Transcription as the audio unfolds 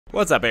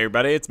What's up,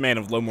 everybody? It's Man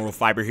of Low Moral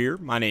Fiber here.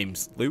 My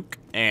name's Luke,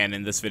 and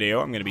in this video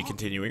I'm going to be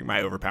continuing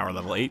my Overpower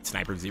Level 8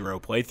 Sniper Zer0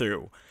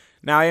 playthrough.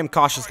 Now, I am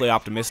cautiously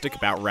optimistic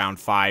about round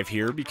 5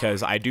 here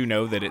because I do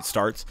know that it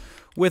starts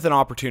with an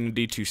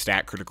opportunity to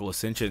stack Critical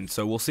Ascension,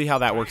 so we'll see how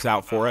that works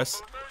out for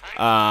us.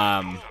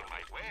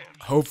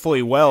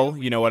 Hopefully well,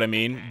 you know what I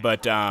mean,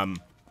 but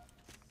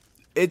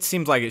it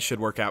seems like it should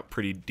work out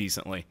pretty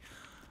decently.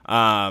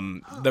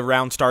 The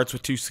round starts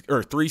with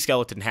 3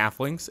 skeleton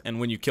halflings, and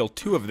when you kill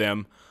 2 of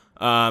them,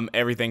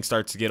 everything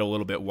starts to get a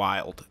little bit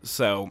wild.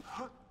 So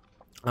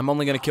I'm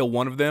only going to kill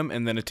 1 of them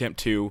and then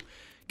attempt to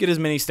get as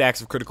many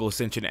stacks of Critical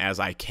Ascension as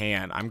I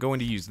can. I'm going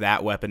to use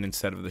that weapon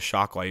instead of the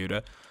Shock Lyuda.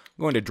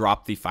 I'm going to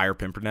drop the Fire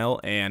Pimpernel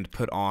and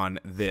put on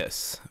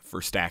this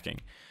for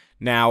stacking.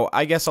 Now,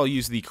 I guess I'll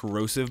use the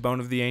Corrosive Bone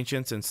of the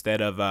Ancients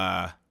instead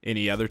of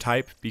any other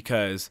type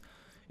because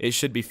it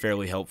should be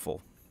fairly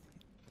helpful.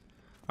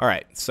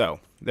 Alright, so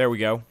there we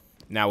go.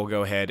 Now we'll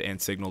go ahead and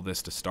signal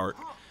this to start.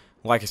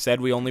 Like I said,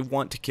 we only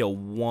want to kill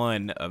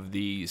 1 of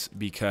these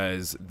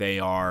because they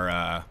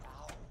are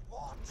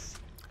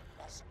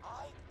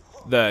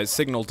the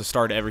signal to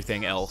start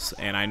everything else,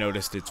 and I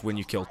noticed it's when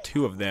you kill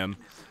 2 of them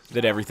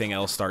that everything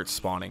else starts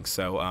spawning,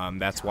 so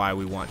that's why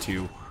we want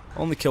to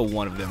only kill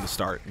 1 of them to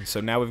start. And so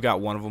now we've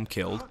got 1 of them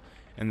killed,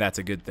 and that's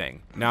a good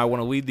thing. Now I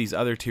want to lead these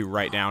other 2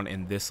 right down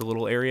in this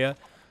little area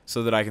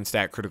so that I can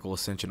stack Critical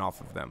Ascension off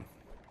of them,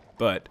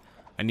 but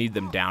I need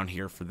them down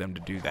here for them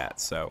to do that,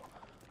 so...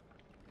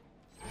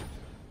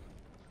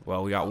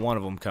 Well, we got 1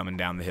 of them coming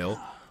down the hill.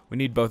 We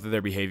need both of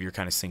their behavior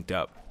kind of synced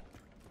up.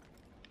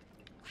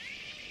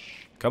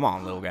 Come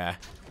on, little guy.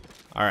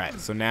 Alright,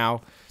 so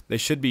now they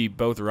should be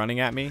both running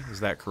at me.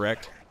 Is that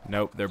correct?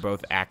 Nope, they're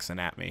both axing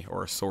at me,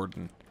 or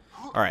swording.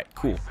 Alright,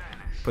 cool.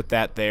 Put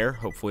that there.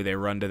 Hopefully they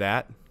run to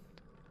that.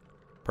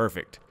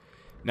 Perfect.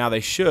 Now they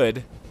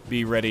should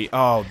be ready.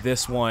 Oh,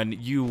 this one,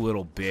 you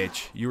little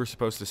bitch. You were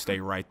supposed to stay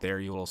right there,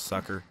 you little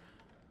sucker.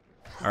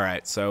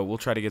 Alright, so we'll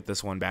try to get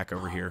this one back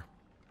over here.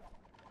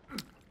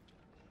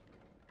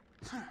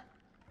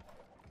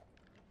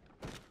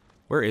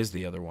 Where is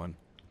the other one?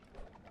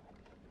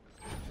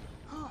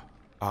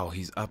 Oh,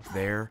 he's up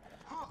there.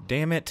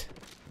 Damn it.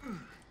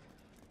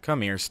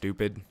 Come here,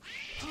 stupid.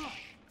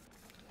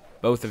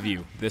 Both of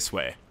you, this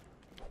way.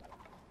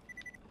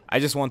 I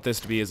just want this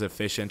to be as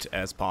efficient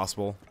as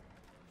possible.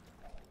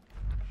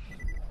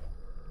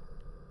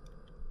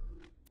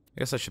 I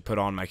guess I should put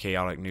on my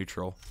chaotic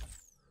neutral.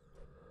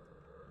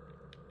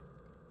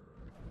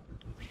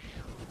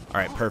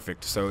 Alright,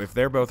 perfect. So if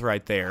they're both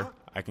right there,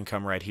 I can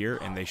come right here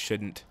and they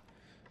shouldn't...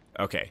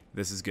 Okay,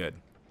 this is good.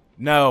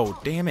 No,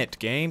 damn it,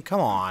 game.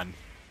 Come on.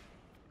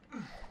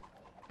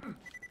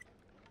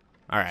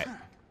 Alright.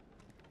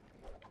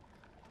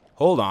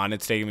 Hold on,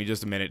 it's taking me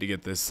just a minute to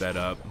get this set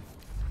up.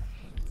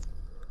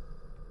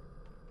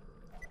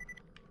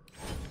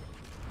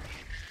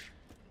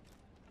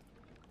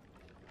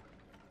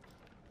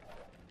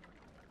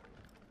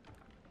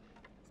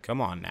 Come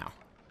on now.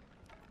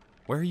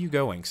 Where are you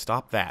going?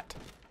 Stop that.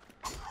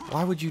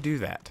 Why would you do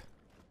that?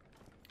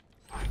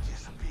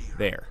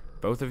 There.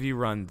 Both of you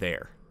run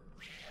there.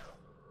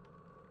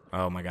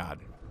 Oh my god.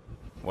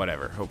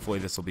 Whatever. Hopefully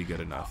this will be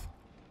good enough.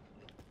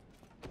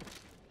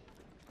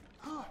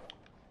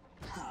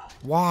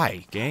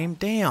 Why, game?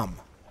 Damn.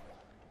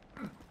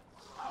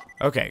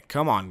 Okay,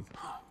 come on.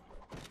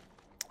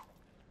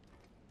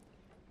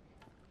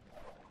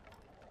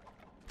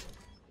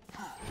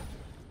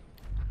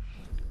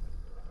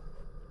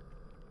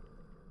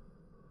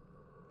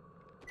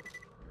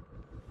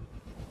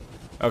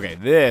 Okay,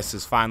 this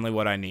is finally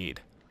what I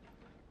need.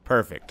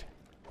 Perfect.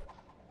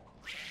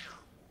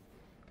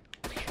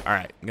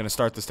 Alright, I'm going to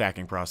start the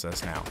stacking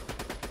process now.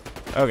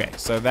 Okay,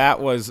 so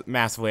that was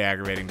massively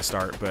aggravating to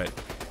start, but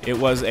it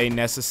was a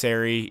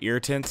necessary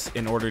irritant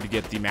in order to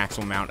get the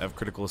maximum amount of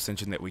Critical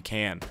Ascension that we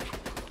can.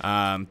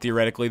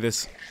 Theoretically,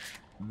 this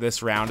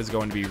round is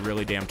going to be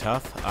really damn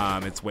tough.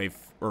 It's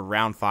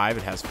round 5.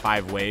 It has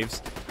 5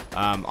 waves.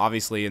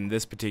 Obviously, in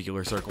this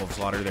particular Circle of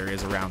Slaughter, there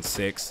is a round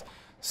 6.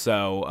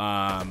 So,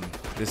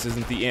 this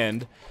isn't the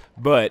end,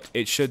 but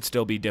it should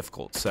still be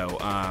difficult. So,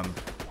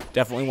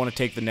 definitely want to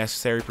take the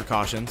necessary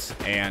precautions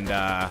and,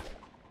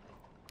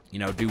 you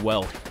know, do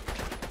well.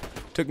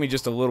 Took me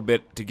just a little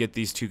bit to get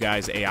these 2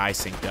 guys AI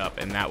synced up,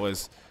 and that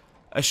was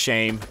a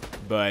shame,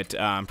 but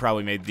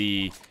probably made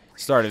the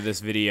start of this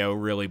video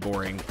really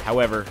boring.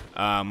 However,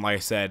 like I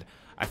said,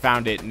 I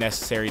found it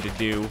necessary to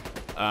do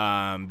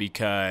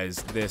because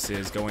this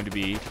is going to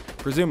be,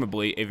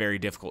 presumably, a very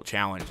difficult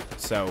challenge.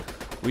 So,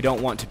 we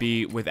don't want to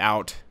be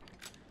without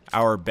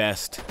our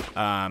best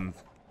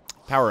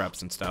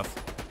power-ups and stuff.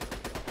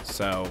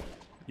 So,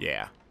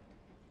 yeah.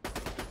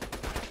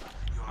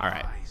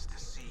 Alright.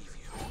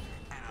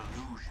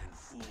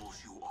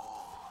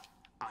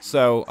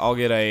 So, I'll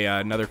get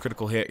another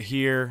critical hit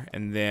here,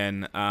 and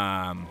then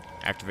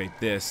activate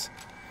this.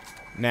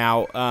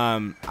 Now,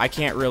 I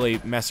can't really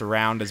mess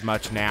around as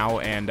much now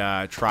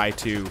and try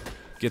to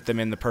get them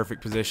in the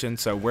perfect position.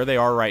 So where they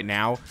are right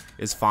now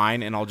is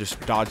fine, and I'll just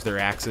dodge their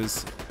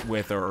axes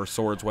with or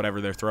swords,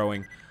 whatever they're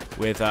throwing,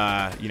 with,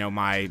 you know,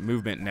 my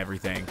movement and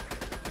everything,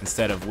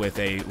 instead of with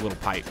a little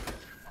pipe.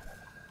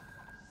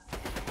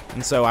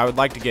 And so I would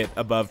like to get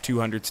above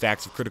 200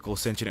 stacks of critical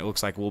ascension. It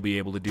looks like we'll be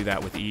able to do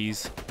that with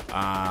ease.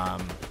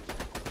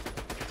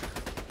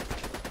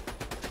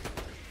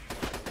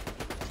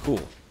 Cool.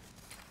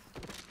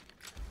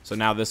 So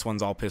now this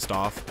one's all pissed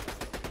off.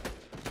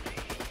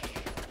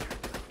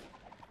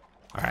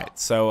 Alright,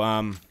 so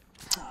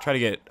try to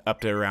get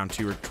up to around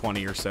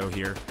 220 or so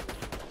here.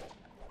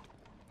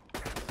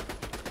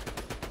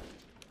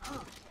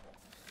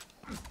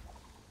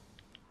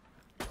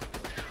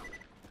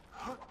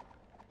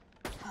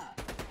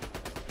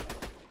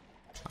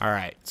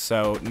 Alright,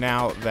 so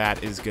now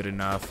that is good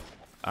enough.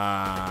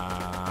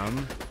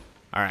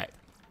 Alright.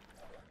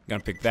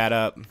 Gonna pick that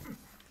up.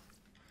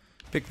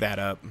 Pick that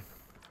up.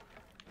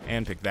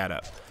 And pick that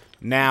up.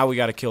 Now we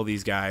gotta kill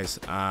these guys.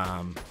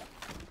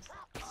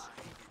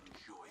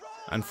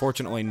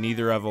 Unfortunately,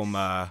 neither of them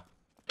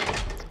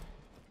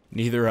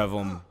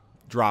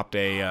dropped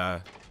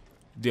a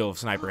deal of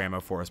sniper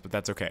ammo for us, but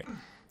that's okay.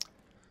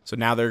 So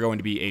now there are going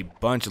to be a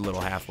bunch of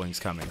little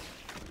halflings coming.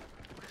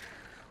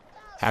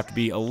 Have to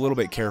be a little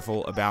bit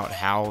careful about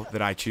how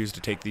that I choose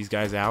to take these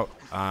guys out,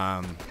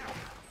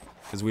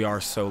 because we are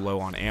so low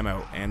on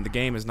ammo, and the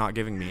game is not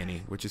giving me any,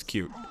 which is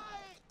cute.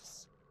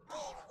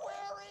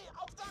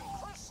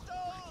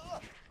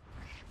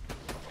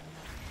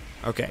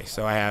 Okay,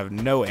 so I have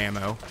no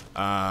ammo.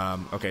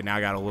 Okay, now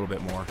I got a little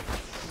bit more.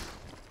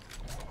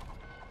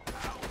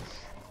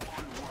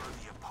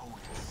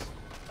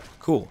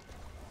 Cool.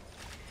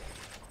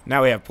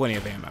 Now we have plenty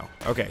of ammo.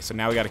 Okay, so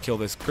now we got to kill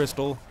this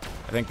crystal.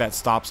 I think that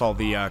stops all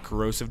the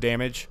corrosive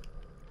damage.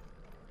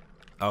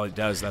 Oh, it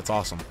does. That's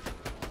awesome.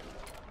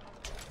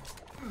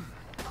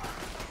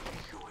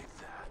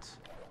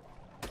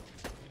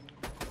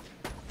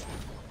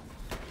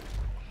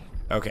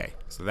 Okay,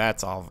 so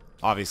that's all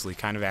obviously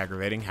kind of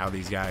aggravating how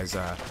these guys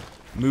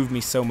move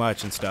me so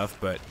much and stuff,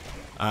 but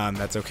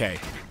that's okay.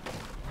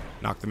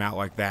 Knock them out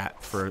like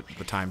that for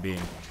the time being.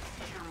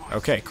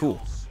 Okay,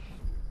 cool.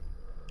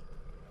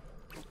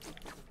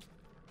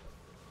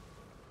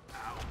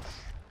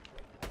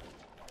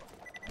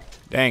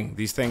 Dang,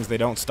 these things, they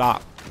don't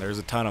stop. There's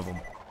a ton of them.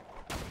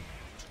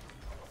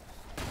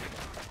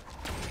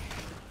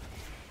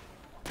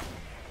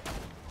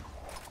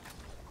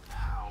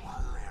 How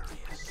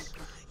hilarious.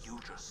 You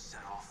just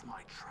set off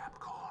my trap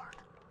card.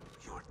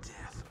 Your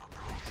death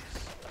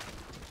approaches.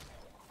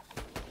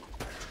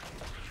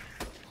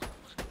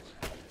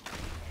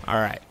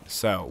 Alright,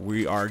 so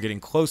we are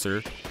getting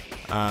closer.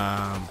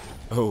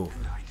 Oh,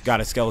 got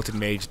a skeleton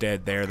mage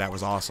dead there. That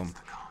was awesome.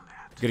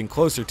 Getting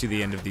closer to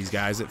the end of these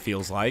guys, it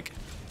feels like.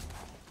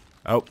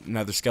 Oh,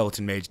 another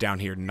skeleton mage down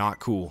here. Not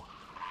cool.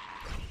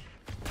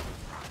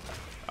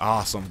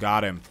 Awesome,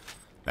 got him.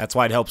 That's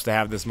why it helps to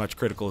have this much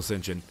critical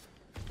ascension.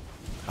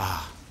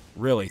 Ah,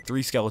 really?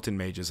 3 skeleton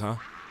mages, huh?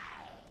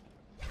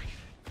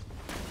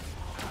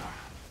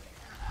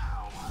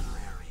 How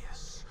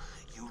hilarious.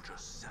 You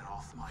just set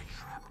off my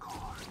trap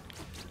card.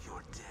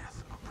 Your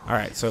death approaches.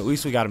 Alright, so at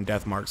least we got him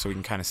death marked so we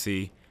can kind of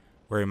see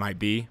where he might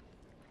be.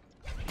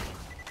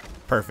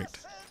 Perfect.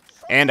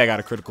 And I got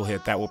a critical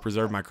hit. That will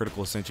preserve my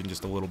critical ascension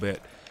just a little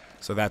bit.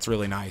 So that's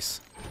really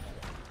nice.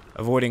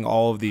 Avoiding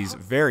all of these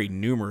very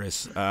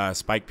numerous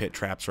spike pit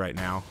traps right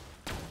now.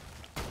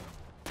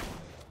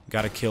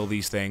 Got to kill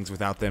these things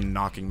without them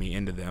knocking me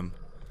into them,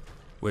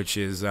 which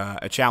is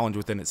a challenge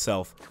within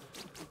itself.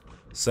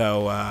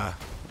 So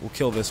we'll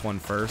kill this one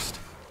first.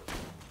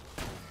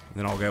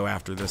 Then I'll go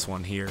after this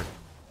one here.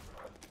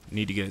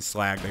 Need to get it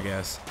slagged, I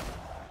guess.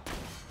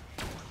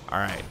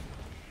 Alright.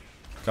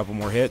 Couple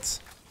more hits.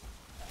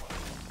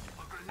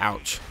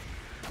 Ouch.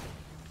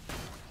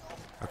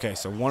 Okay,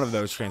 so one of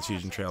those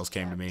transfusion trails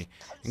came to me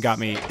and got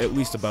me at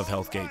least above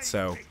health gate,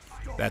 so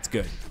that's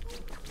good.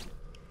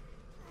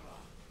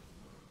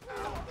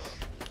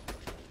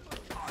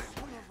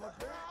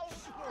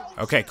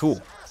 Okay,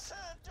 cool.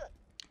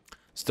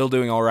 Still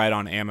doing alright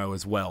on ammo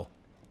as well.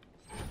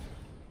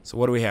 So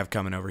what do we have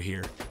coming over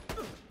here?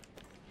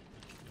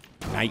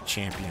 Knight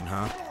Champion,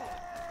 huh?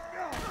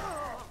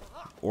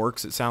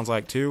 Orcs, it sounds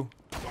like, too.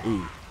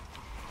 Ooh.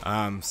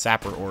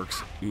 Sapper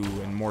orcs.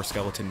 Ooh, and more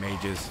skeleton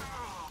mages.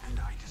 And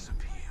I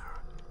disappear.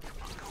 A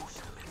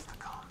ghost amidst the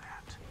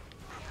combat.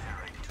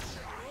 Preparing to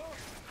strike.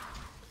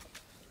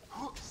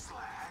 Hook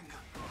slag.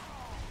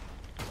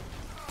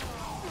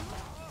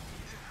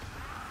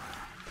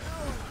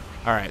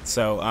 Alright,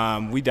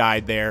 so we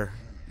died there.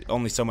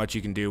 Only so much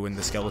you can do when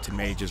the skeleton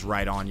mage is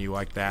right on you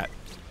like that.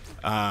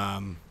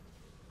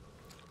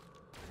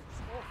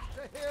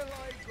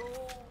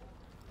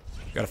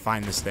 Gotta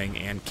find this thing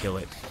and kill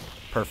it.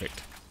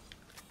 Perfect.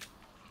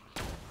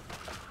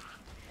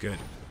 Good.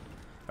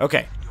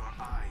 Okay. Your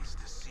eyes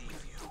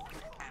deceive you.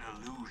 An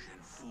illusion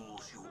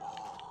fools you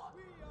all.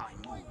 I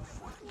move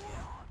for the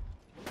kill.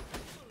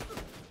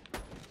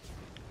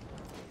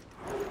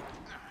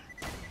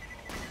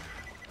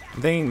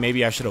 I'm thinking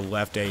maybe I should have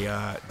left a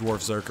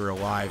Dwarf Zerker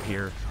alive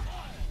here.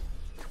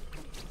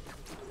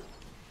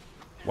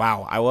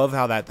 Wow, I love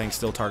how that thing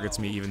still targets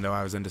me even though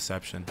I was in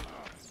deception.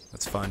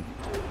 That's fun.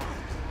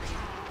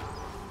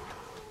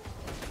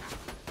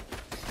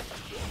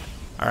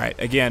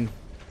 Alright, again,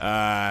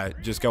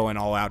 just going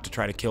all out to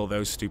try to kill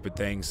those stupid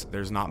things.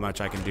 There's not much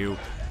I can do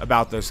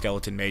about those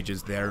skeleton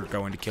mages. They're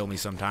going to kill me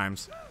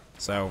sometimes.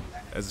 So,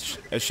 as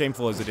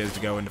shameful as it is to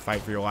go in to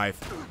fight for your life,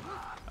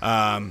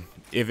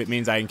 if it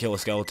means I can kill a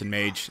skeleton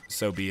mage,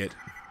 so be it.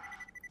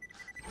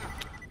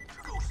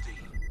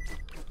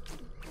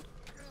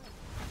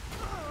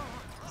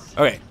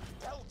 Okay.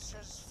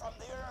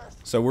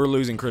 So we're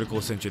losing critical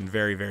ascension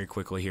very, very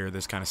quickly here.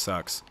 This kind of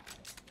sucks.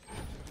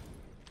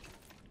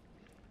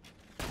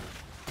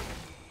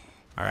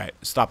 Alright,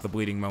 stop the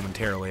bleeding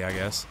momentarily, I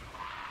guess.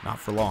 Not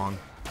for long.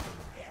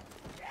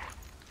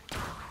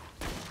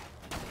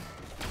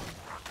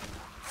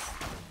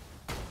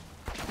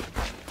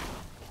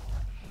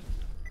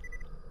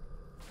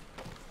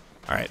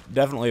 Alright,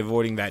 definitely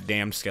avoiding that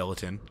damned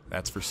skeleton.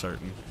 That's for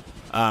certain.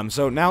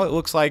 So now it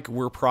looks like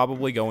we're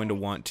probably going to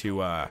want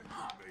to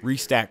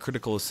restack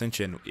critical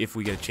ascension if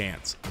we get a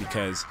chance,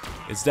 because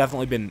it's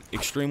definitely been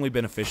extremely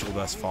beneficial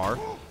thus far,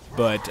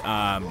 but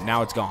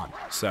now it's gone.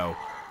 So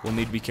we'll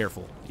need to be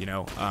careful, you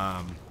know.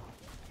 I'm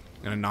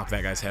going to knock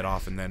that guy's head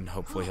off, and then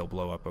hopefully he'll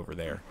blow up over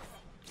there.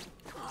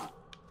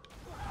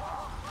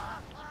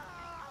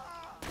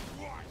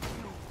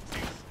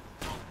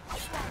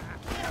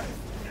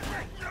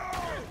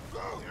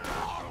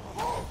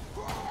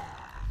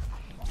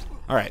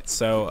 Alright,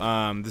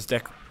 so this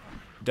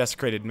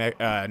desecrated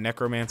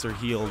necromancer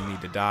he'll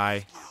need to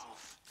die.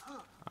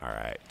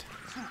 Alright.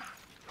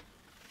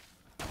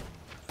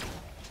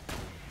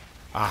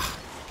 Ah.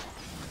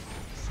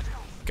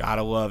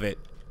 Gotta love it.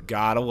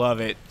 Gotta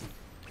love it.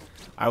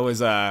 I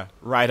was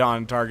right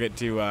on target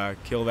to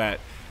kill that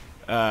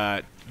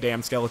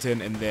damn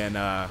skeleton, and then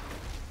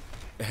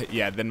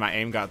yeah, then my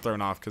aim got thrown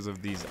off because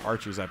of these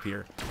archers up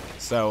here.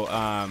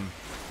 So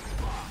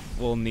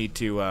we'll need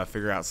to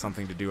figure out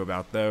something to do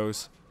about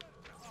those.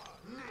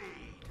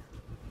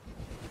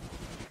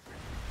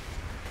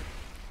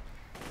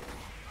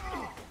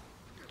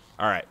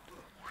 Alright.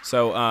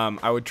 So I'm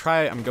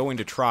going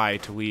to try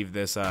to leave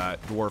this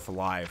dwarf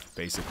alive,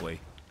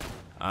 basically.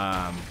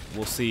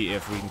 We'll see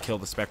if we can kill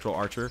the spectral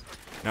archer.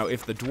 Now,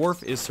 if the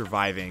dwarf is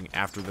surviving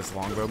after this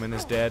longbowman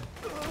is dead,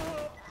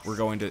 we're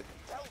going to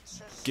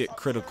get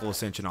critical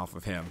ascension off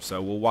of him.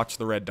 So we'll watch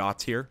the red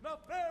dots here.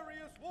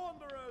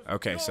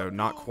 Okay, so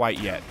not quite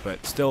yet,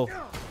 but still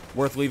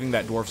worth leaving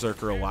that dwarf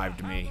Zerker alive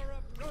to me.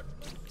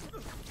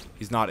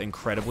 He's not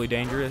incredibly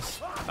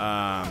dangerous,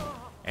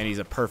 and he's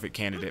a perfect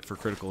candidate for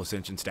critical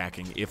ascension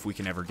stacking if we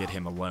can ever get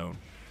him alone.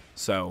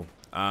 So,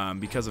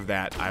 because of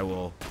that, I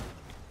will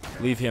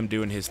leave him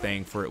doing his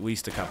thing for at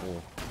least a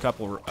couple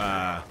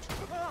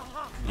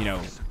you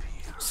know,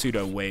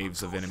 pseudo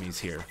waves of enemies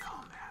here.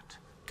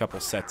 Couple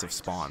sets of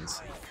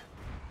spawns.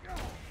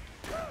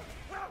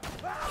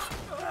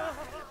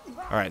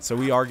 Alright, so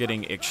we are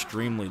getting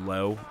extremely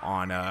low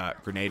on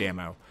grenade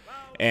ammo,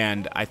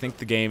 and I think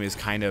the game is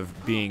kind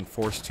of being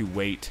forced to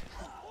wait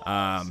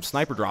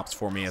sniper drops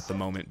for me at the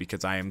moment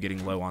because I am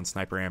getting low on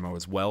sniper ammo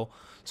as well.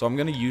 So I'm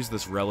going to use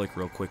this relic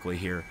real quickly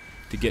here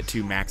to get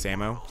to max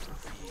ammo,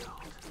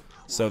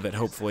 so that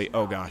hopefully,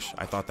 oh gosh,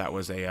 I thought that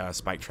was a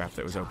spike trap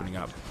that was opening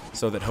up,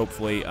 so that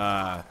hopefully,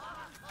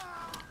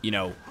 you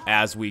know,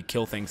 as we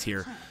kill things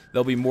here,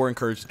 they'll be more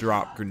encouraged to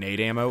drop grenade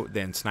ammo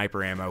than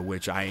sniper ammo,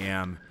 which I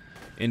am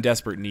in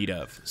desperate need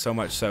of. So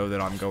much so that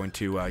I'm going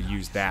to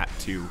use that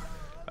to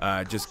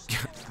just,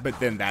 but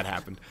then that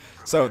happened.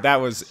 So that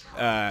was,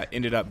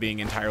 ended up being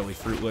entirely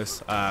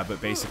fruitless, but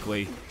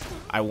basically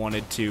I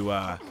wanted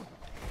to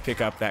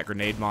pick up that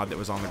grenade mod that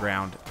was on the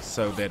ground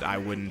so that I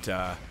wouldn't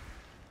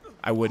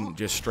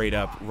just straight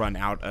up run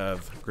out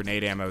of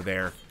grenade ammo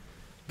there,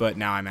 but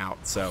now I'm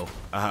out, so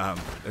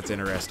that's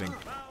interesting.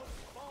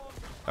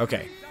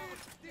 Okay,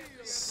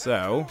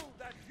 so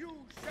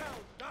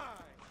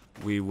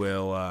we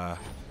will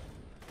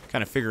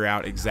kind of figure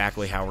out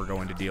exactly how we're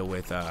going to deal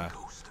with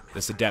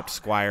this adept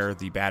squire,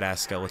 the badass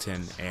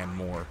skeleton, and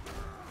more.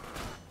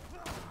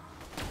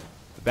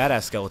 The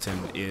badass skeleton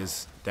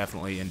is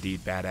definitely indeed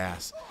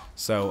badass.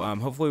 So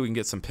hopefully we can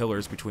get some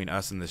pillars between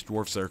us and this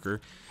dwarf Zerker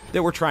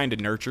that we're trying to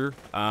nurture.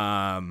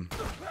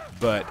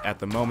 But at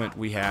the moment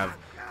we have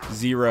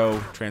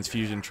 0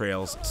 transfusion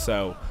trails,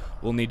 so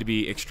we'll need to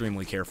be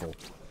extremely careful.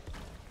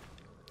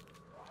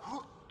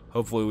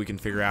 Hopefully we can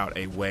figure out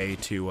a way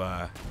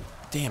to...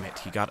 damn it,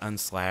 he got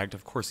unslagged.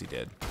 Of course he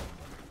did.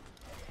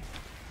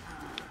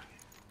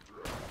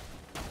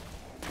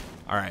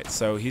 Alright,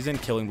 so he's in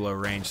killing blow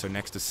range, so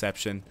next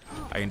deception,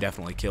 I can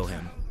definitely kill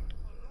him.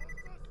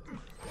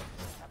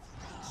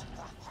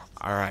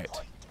 Alright.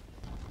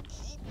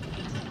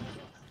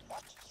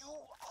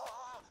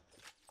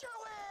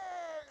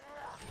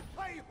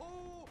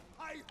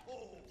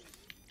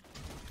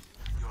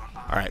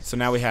 Alright, so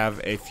now we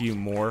have a few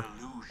more.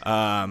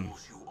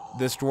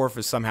 This dwarf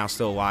is somehow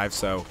still alive,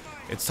 so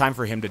it's time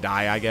for him to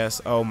die, I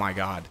guess. Oh my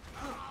god.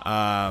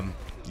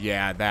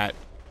 Yeah,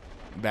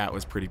 that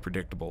was pretty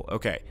predictable.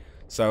 Okay,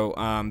 So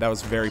that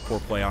was very poor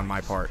play on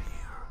my part.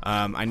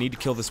 I need to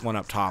kill this one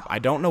up top. I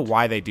don't know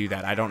why they do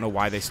that. I don't know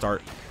why they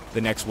start the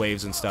next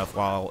waves and stuff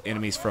while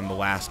enemies from the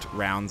last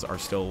rounds are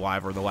still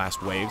alive, or the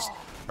last waves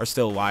are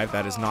still alive.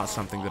 That is not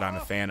something that I'm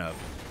a fan of.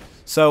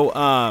 So,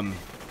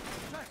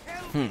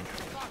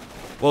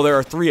 well, there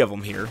are 3 of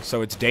them here,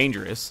 so it's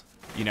dangerous,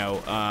 you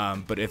know,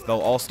 but if they'll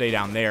all stay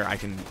down there, I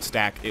can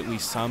stack at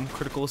least some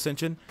critical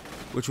ascension,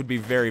 which would be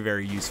very,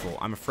 very useful.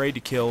 I'm afraid to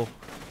kill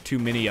too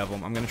many of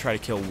them. I'm going to try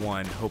to kill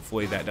one.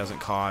 Hopefully that doesn't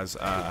cause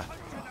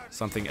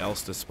something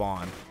else to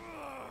spawn.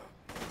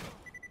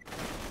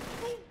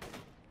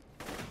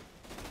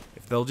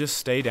 If they'll just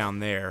stay down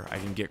there, I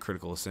can get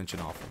critical ascension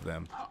off of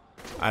them.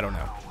 I don't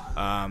know.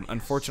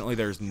 Unfortunately,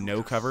 there's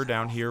no cover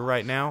down here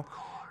right now,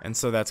 and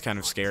so that's kind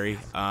of scary.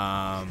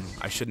 I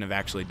shouldn't have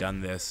actually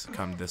done this,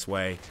 come this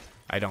way,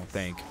 I don't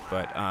think,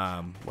 but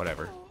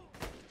whatever.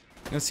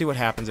 Let's see what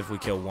happens if we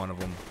kill one of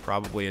them.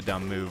 Probably a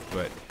dumb move,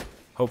 but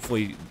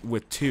hopefully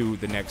with 2,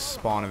 the next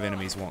spawn of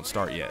enemies won't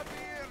start yet.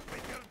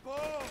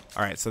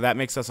 Alright, so that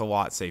makes us a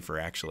lot safer,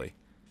 actually.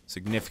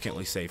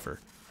 Significantly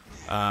safer.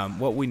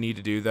 What we need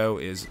to do, though,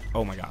 is...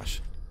 Oh, my gosh.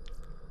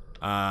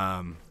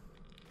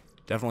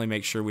 Definitely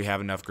make sure we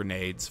have enough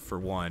grenades, for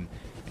 1.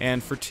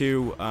 And for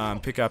 2,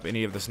 pick up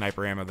any of the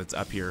sniper ammo that's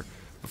up here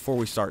before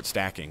we start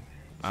stacking.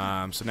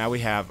 So now we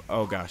have...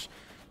 Oh, gosh.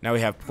 Now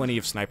we have plenty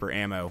of sniper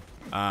ammo.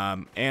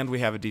 And we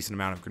have a decent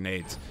amount of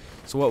grenades.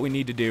 So what we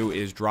need to do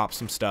is drop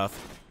some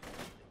stuff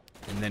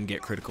and then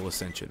get critical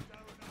ascension.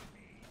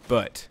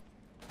 But...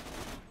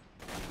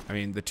 I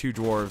mean, the 2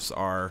 dwarves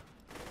are...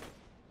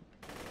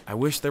 I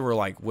wish there were,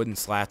 like, wooden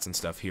slats and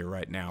stuff here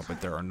right now,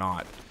 but there are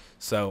not.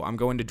 So I'm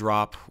going to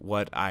drop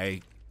what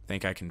I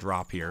think I can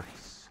drop here.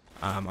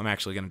 I'm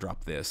actually going to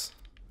drop this.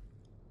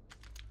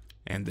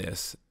 And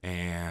this.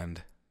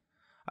 And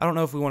I don't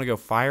know if we want to go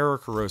fire or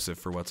corrosive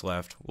for what's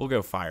left. We'll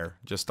go fire,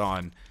 just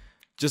on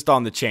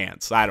the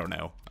chance. I don't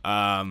know.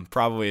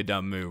 Probably a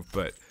dumb move,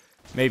 but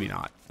maybe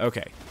not.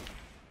 Okay.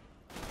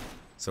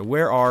 So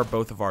where are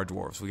both of our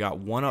dwarves? We got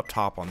one up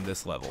top on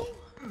this level.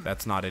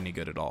 That's not any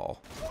good at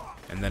all.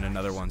 And then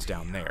another one's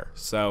down there.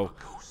 So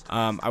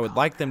I would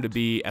like them to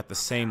be at the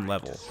same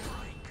level.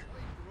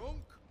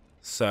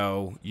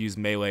 So use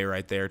melee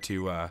right there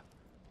to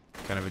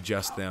kind of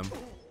adjust them.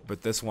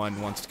 But this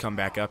one wants to come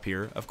back up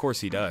here. Of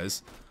course he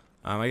does.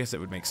 I guess it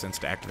would make sense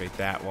to activate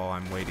that while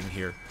I'm waiting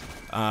here.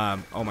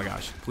 Oh my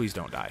gosh, please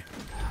don't die.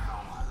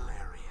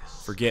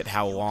 Forget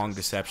how long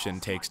deception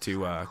takes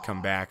to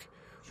come back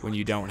when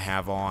you don't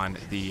have on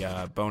the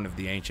Bone of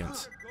the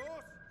Ancients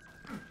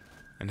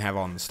and have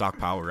on the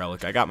stockpile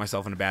relic. I got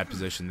myself in a bad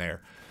position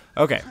there.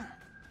 Okay,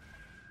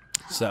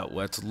 so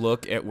let's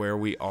look at where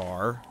we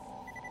are.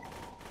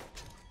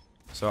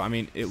 So, I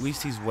mean, at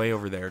least he's way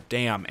over there.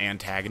 Damn,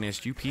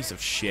 Antagonist, you piece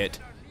of shit.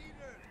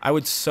 I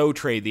would so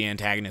trade the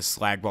Antagonist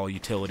slag ball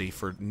utility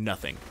for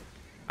nothing.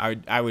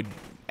 I would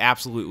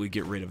absolutely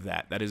get rid of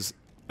that. That is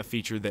a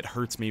feature that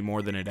hurts me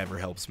more than it ever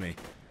helps me.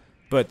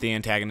 But the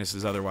Antagonist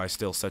is otherwise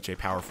still such a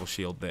powerful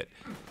shield that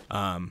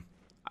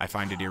I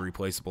find it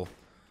irreplaceable.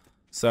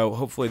 So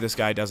hopefully this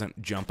guy doesn't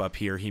jump up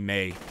here. He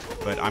may,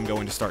 but I'm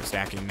going to start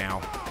stacking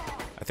now.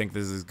 I think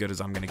this is as good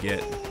as I'm going to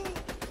get.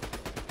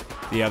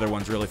 The other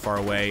one's really far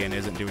away and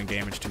isn't doing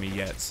damage to me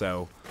yet,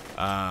 so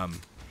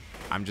I'm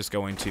just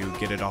going to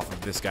get it off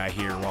of this guy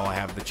here while I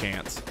have the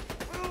chance.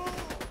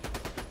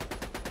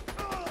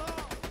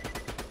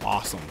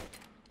 Awesome.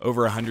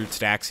 Over 100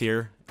 stacks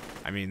here.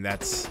 I mean,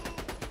 that's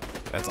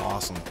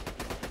awesome.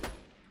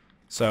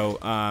 So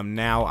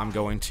now I'm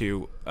going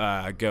to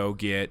go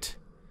get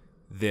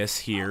this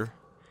here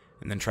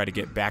and then try to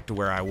get back to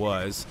where I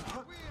was.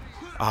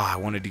 I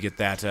wanted to get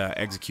that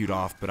execute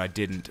off, but I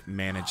didn't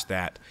manage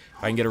that.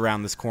 If I can get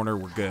around this corner,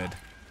 we're good.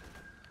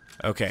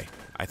 Okay,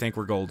 I think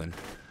we're golden.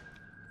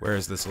 Where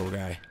is this little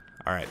guy?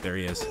 Alright, there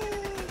he is.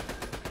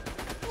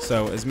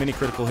 So, as many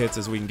critical hits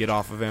as we can get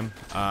off of him,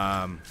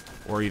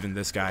 or even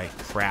this guy.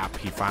 Crap,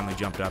 he finally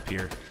jumped up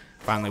here.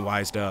 Finally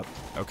wised up.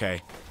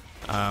 Okay,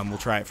 we'll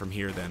try it from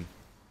here then.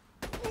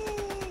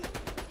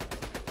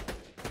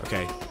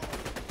 Okay.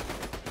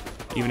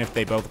 Even if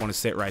they both want to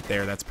sit right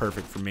there, that's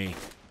perfect for me.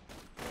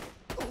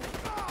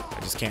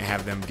 I just can't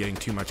have them getting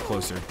too much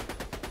closer.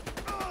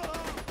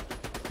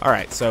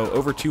 Alright, so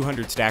over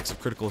 200 stacks of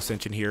critical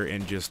ascension here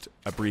in just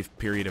a brief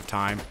period of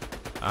time.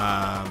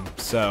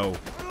 So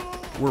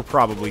we're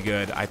probably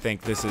good. I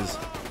think this is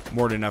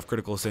more than enough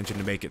critical ascension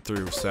to make it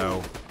through,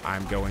 so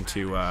I'm going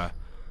to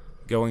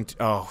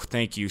oh,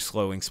 thank you,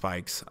 slowing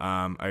spikes.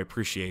 I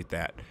appreciate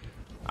that.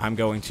 I'm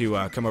going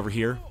to come over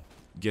here,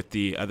 get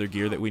the other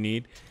gear that we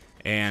need,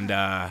 and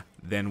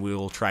then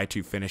we'll try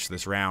to finish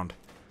this round.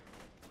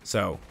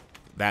 So,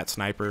 that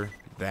sniper,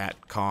 that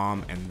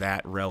comm, and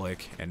that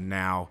relic, and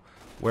now,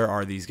 where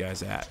are these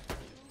guys at?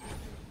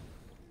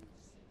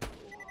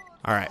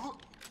 Alright.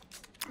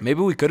 Maybe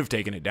we could have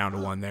taken it down to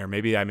 1 there.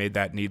 Maybe I made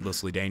that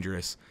needlessly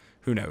dangerous.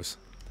 Who knows?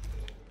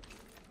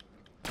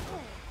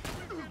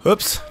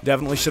 Oops.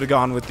 Definitely should have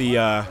gone with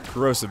the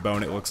corrosive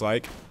bone, it looks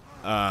like.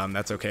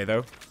 That's okay,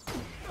 though.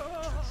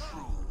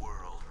 True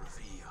world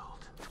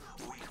revealed.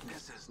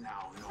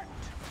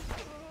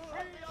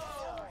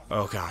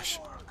 Oh, gosh.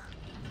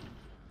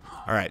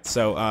 Alright,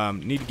 so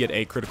need to get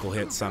a critical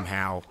hit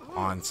somehow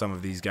on some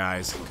of these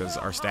guys because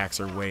our stacks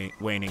are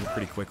waning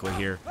pretty quickly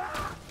here.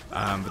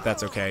 But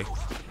that's okay.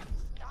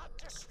 Not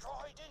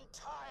destroyed in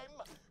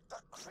time. The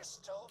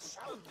crystal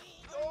shall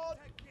be your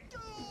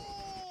doom.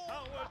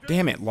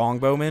 Damn it,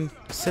 Longbowman.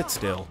 Sit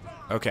still.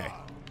 Okay.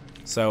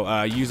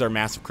 So use our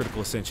massive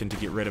critical ascension to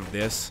get rid of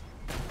this.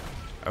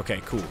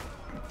 Okay, cool.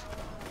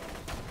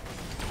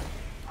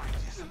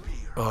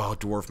 Oh,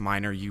 Dwarf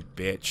Miner, you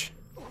bitch.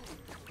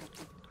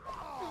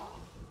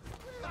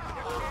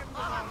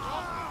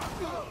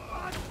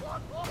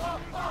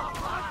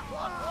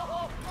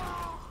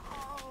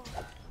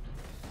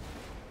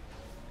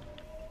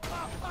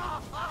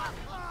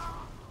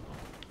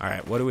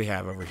 Alright, what do we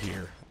have over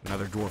here?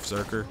 Another Dwarf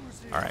Zerker.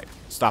 Alright,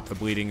 stop the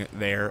bleeding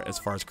there as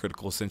far as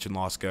critical ascension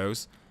loss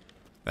goes.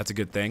 That's a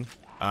good thing.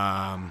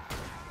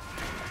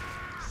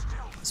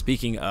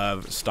 Speaking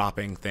of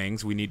stopping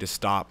things, we need to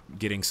stop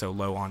getting so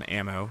low on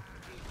ammo.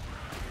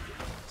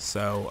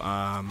 So,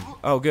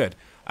 oh good.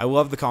 I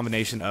love the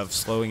combination of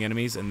slowing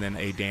enemies and then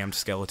a damned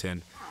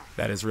skeleton.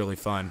 That is really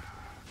fun.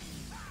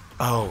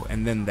 Oh,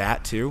 and then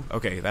that too?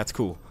 Okay, that's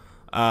cool.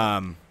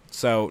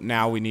 So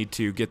now we need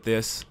to get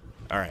this.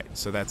 Alright,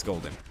 so that's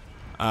golden.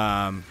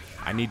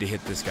 I need to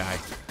hit this guy.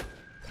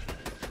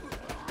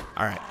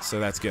 Alright, so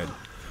that's good.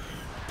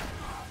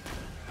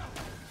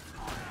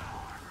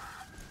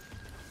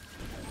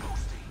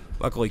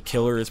 Luckily,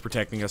 Killer is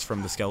protecting us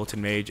from the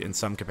Skeleton Mage in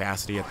some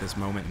capacity at this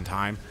moment in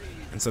time,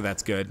 and so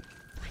that's good.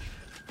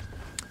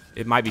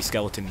 It might be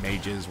Skeleton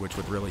Mages, which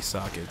would really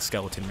suck. It's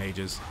Skeleton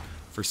Mages,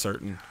 for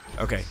certain.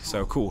 Okay,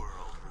 so cool.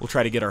 We'll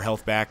try to get our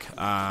health back,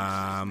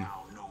 and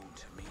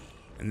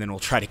then we'll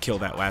try to kill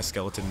that last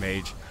Skeleton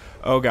Mage.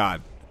 Oh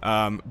god.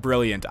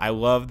 Brilliant. I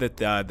love that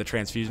the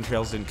transfusion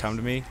trails didn't come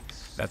to me.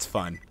 That's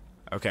fun.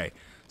 Okay,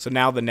 so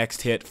now the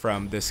next hit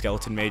from this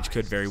Skeleton Mage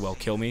could very well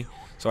kill me.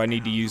 So I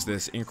need to use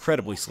this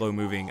incredibly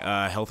slow-moving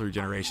health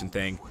regeneration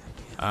thing.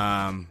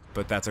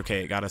 But that's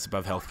okay. It got us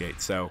above health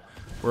gate. So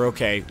we're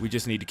okay. We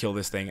just need to kill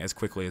this thing as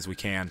quickly as we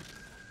can.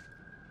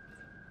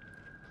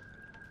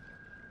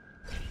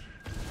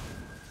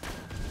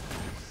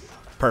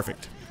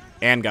 Perfect.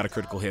 And got a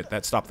critical hit.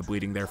 That stopped the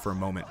bleeding there for a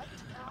moment.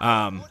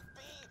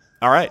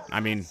 Alright. I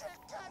mean,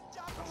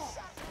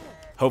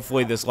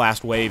 hopefully this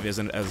last wave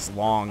isn't as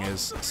long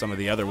as some of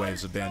the other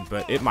waves have been.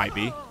 But it might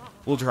be.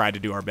 We'll try to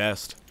do our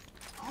best.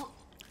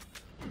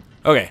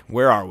 Okay,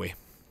 where are we?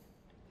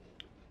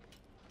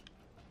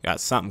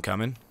 Got something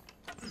coming.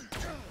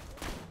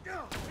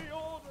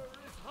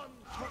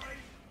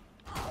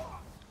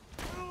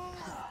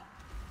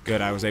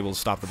 Good, I was able to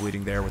stop the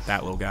bleeding there with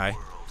that little guy.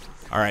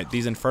 Alright,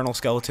 these infernal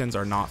skeletons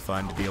are not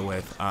fun to deal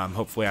with.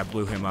 Hopefully I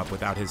blew him up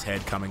without his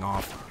head coming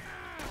off.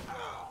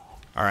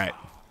 Alright.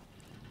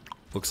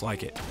 Looks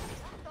like it.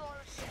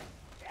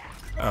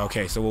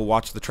 Okay, so we'll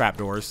watch the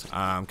trapdoors,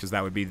 because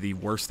that would be the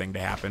worst thing to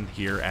happen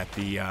here at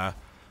the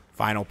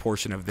final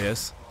portion of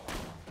this.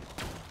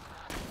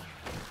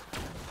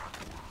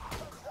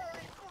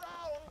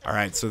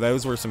 Alright, so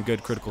those were some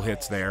good critical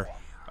hits there.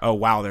 Oh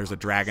wow, there's a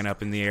dragon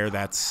up in the air.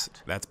 That's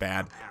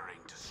bad.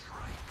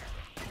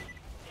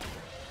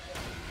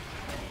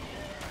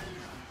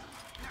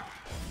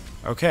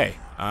 Okay,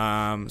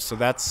 so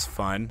that's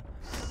fun.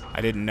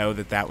 I didn't know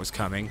that that was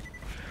coming.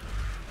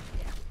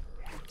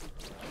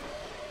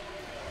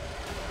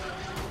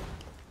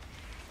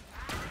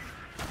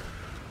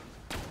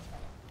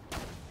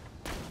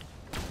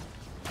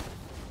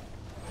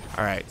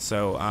 Alright,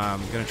 so I'm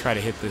going to try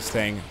to hit this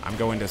thing. I'm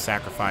going to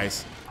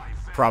sacrifice.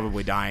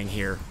 Probably dying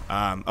here.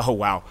 Oh,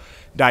 wow.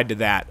 Died to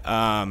that.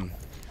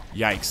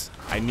 Yikes.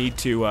 I need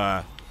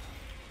to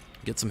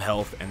get some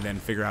health and then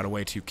figure out a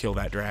way to kill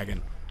that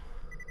dragon.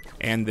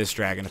 And this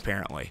dragon,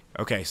 apparently.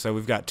 Okay, so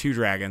we've got two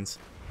dragons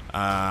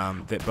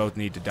that both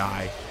need to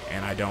die,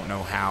 and I don't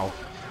know how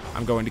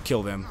I'm going to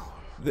kill them.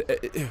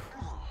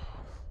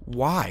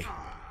 Why?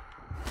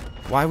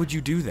 Why would you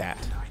do that?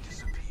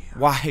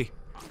 Why?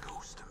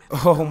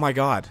 Oh my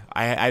god,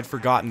 I'd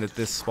forgotten that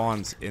this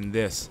spawns in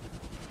this.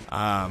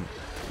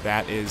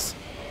 That is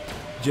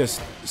just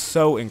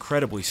so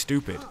incredibly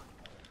stupid.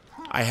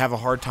 I have a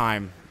hard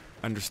time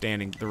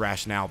understanding the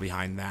rationale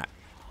behind that.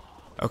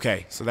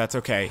 Okay, so that's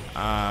okay.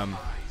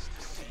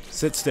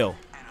 Sit still.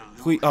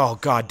 Please. Oh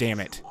god damn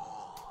it.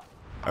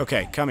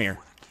 Okay, come here.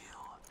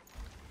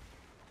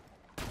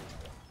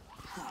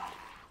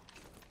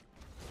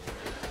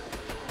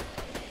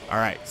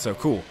 Alright, so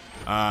cool.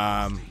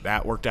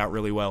 That worked out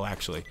really well,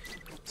 actually.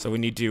 So we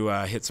need to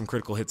hit some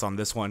critical hits on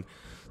this one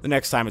the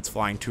next time it's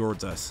flying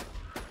towards us.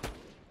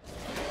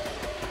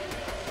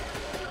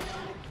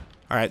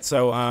 Alright,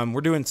 so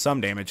we're doing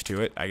some damage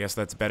to it. I guess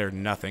that's better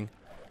than nothing.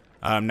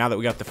 Now that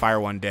we got the fire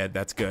one dead,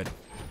 that's good.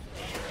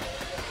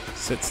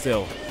 Sit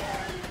still.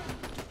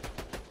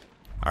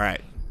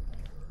 Alright.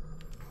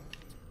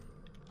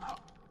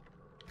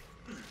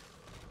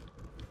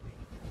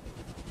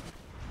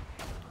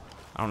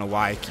 I don't know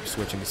why I keep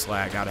switching to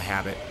slag, out of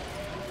habit.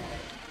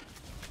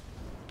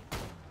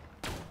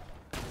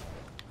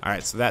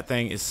 Alright, so that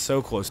thing is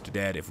so close to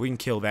dead. If we can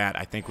kill that,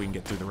 I think we can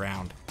get through the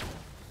round.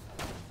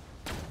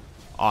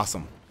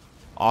 Awesome.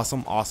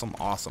 Awesome, awesome,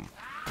 awesome.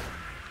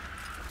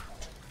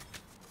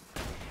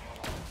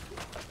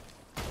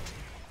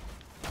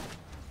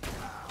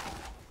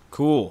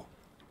 Cool.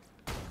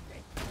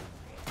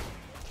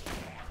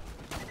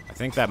 I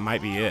think that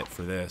might be it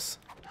for this.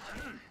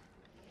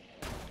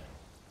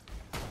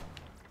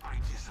 I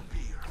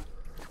disappear.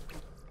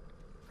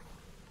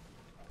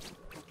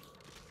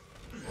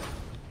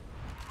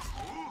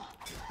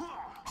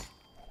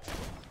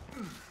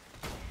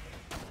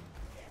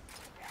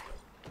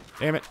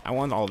 Damn it, I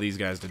want all these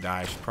guys to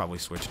die. I should probably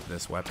switch to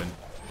this weapon.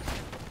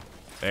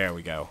 There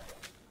we go.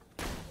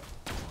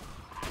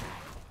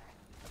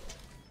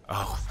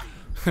 Oh,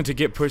 to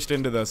get pushed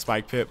into the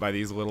spike pit by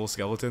these little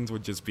skeletons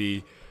would just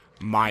be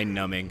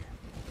mind-numbing.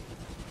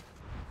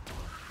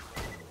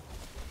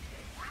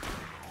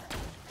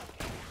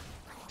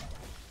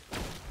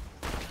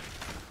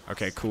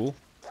 Okay, cool.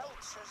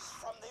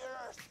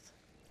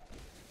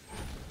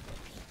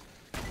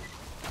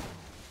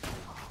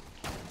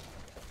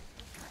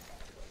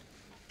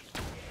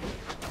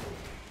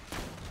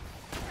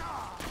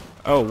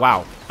 Oh,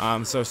 wow.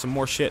 So some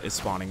more shit is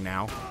spawning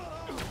now.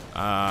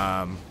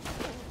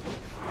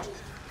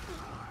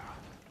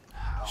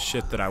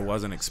 Shit that I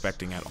wasn't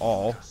expecting at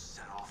all.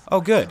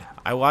 Oh, good.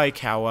 I like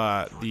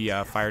how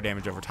the fire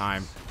damage over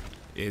time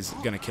is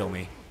gonna kill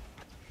me.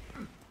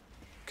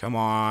 Come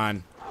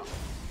on.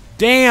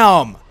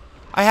 Damn!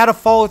 I had a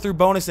follow-through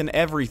bonus and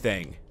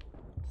everything.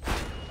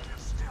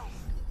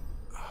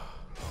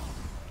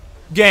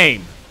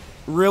 Game.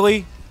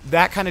 Really?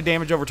 That kind of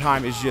damage over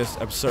time is just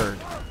absurd.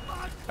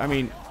 I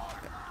mean,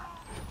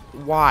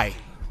 why?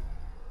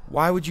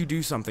 Why would you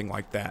do something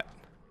like that?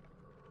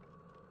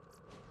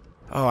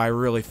 Oh, I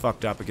really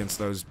fucked up against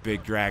those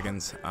big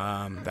dragons.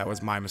 That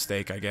was my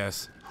mistake, I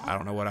guess. I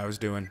don't know what I was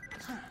doing.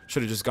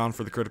 Should have just gone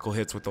for the critical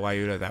hits with the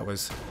Lyuda. That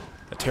was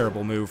a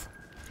terrible move.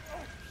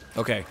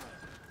 Okay.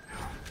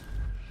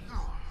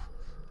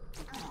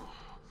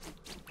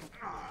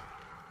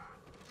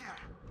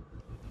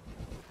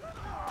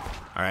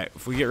 Alright,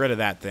 if we get rid of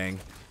that thing.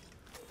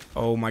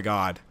 Oh my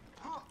god.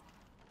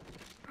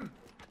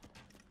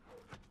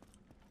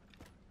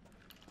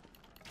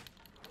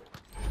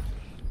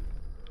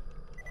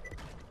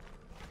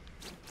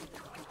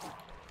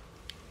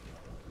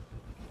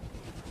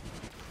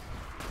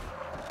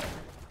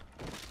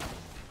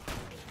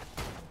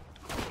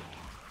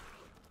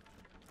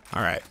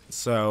 Alright,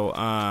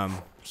 so,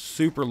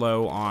 super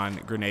low on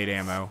grenade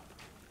ammo.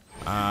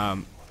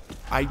 I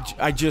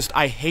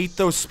hate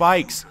those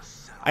spikes.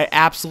 I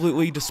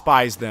absolutely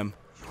despise them.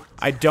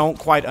 I don't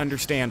quite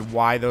understand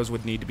why those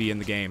would need to be in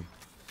the game.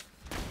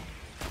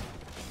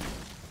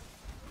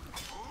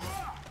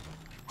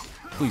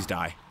 Please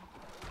die.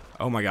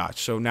 Oh my gosh,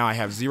 so now I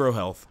have 0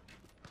 health.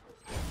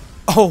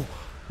 Oh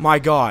my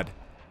god.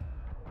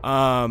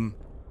 Wow,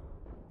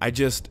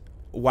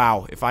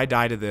 if I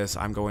die to this,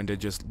 I'm going to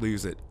just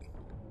lose it.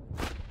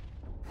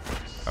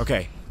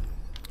 Okay.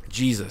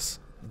 Jesus.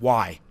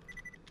 Why?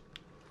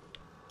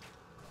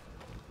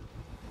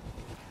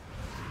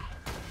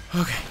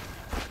 Okay.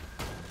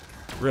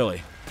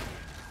 Really?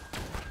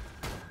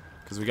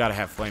 Because we gotta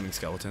have flaming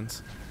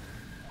skeletons.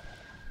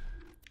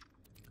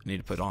 I need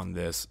to put on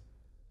this.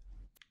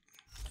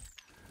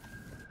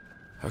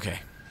 Okay.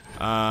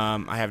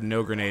 I have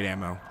no grenade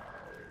ammo.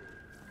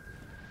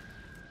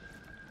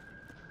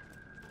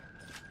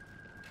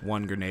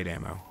 1 grenade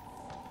ammo.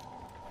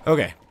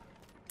 Okay.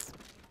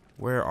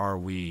 Where are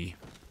we?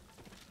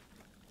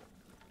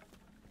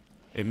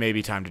 It may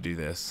be time to do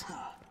this.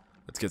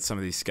 Let's get some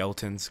of these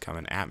skeletons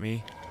coming at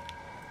me.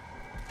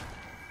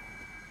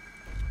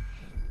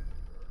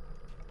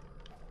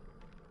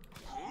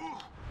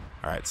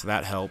 Alright, so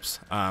that helps.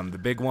 The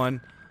big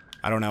one,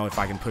 I don't know if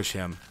I can push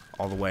him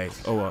all the way.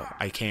 Oh,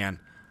 I can.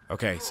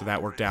 Okay, so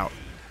that worked out.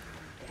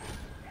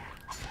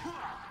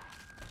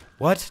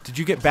 What? Did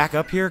you get back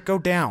up here? Go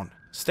down.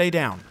 Stay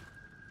down.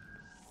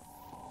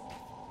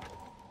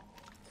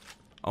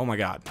 Oh my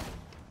god.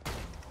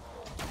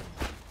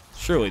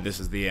 Surely this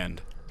is the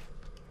end.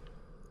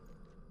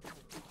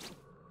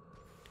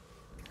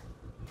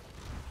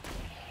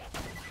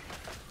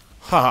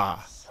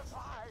 Haha.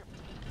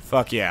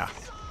 Fuck yeah.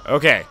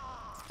 Okay.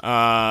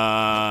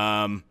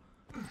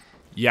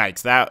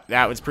 Yikes,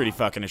 that was pretty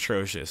fucking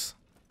atrocious.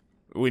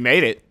 We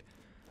made it.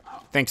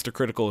 Thanks to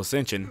critical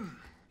ascension.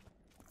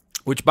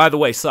 Which, by the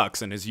way,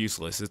 sucks and is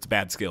useless. It's a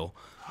bad skill.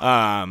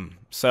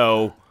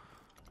 So,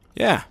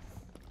 yeah.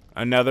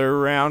 Another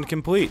round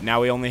complete.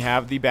 Now we only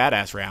have the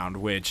badass round,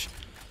 which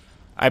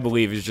I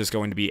believe is just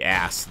going to be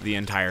ass the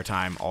entire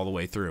time, all the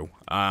way through.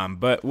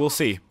 But we'll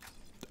see.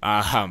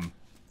 I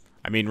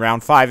mean,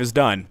 round 5 is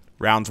done.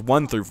 Rounds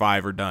 1 through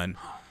 5 are done.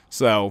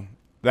 So,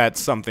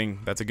 that's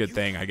a good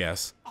thing, I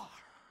guess.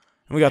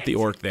 And we got the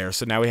orc there,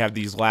 so now we have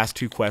these last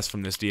 2 quests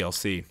from this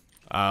DLC.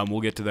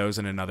 We'll get to those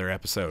in another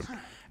episode.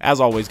 As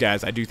always,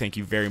 guys, I do thank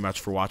you very much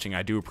for watching.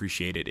 I do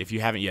appreciate it. If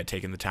you haven't yet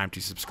taken the time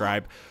to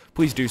subscribe,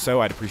 please do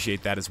so. I'd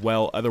appreciate that as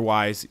well.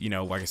 Otherwise, you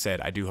know, like I said,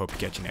 I do hope to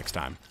catch you next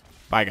time.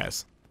 Bye,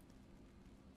 guys.